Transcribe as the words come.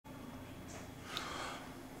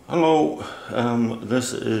Hello,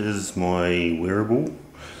 this is my wearable.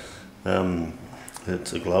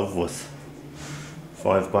 It's a glove with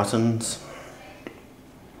 5 buttons,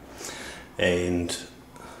 and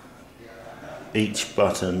each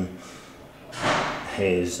button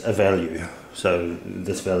has a value. So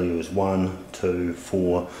this value is 1, 2,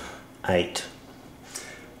 4, 8.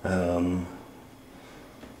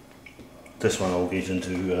 This one I'll get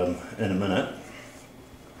into in a minute.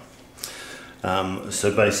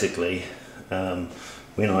 So basically,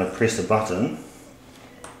 when I press a button,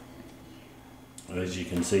 as you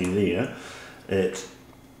can see there, it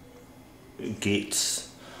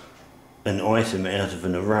gets an item out of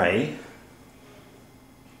an array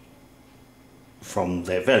from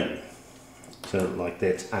that value. So like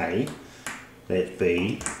that's A, that's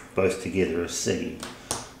B, both together are C,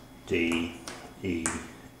 D, E,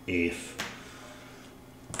 F,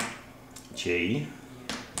 G,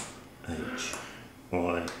 H,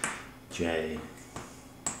 I, J,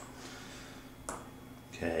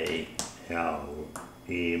 K, L,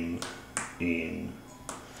 M, N,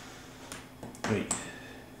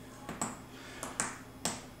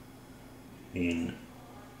 N,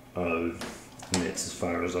 O, and that's as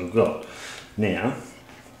far as I've got. Now,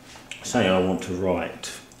 say I want to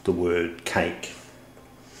write the word cake.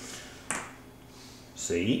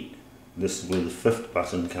 See, this is where the 5th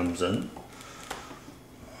button comes in.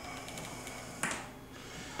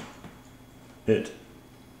 It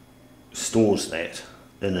stores that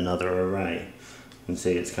in another array. You can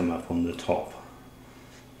see it's come up on the top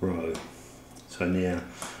row. So now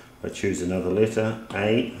I choose another letter,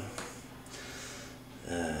 A,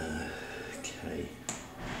 K,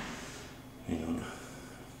 hang on,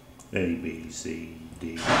 A, B, C,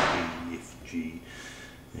 D, E, F, G,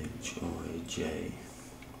 H, I, J,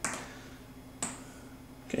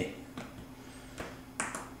 okay.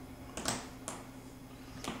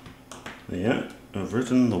 There, I've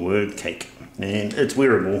written the word cake, and it's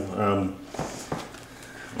wearable.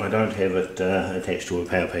 I don't have it attached to a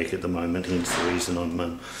power pack at the moment, hence the reason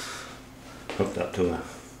I'm hooked up to a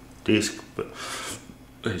desk, but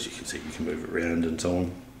as you can see you can move it around and so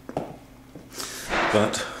on.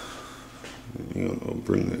 But hang on, I'll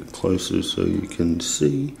bring it closer so you can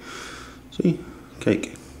see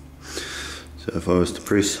cake. So if I was to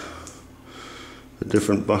press a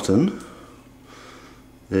different button,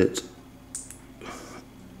 it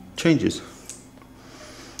changes.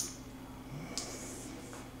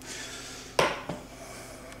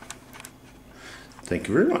 Thank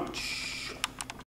you very much.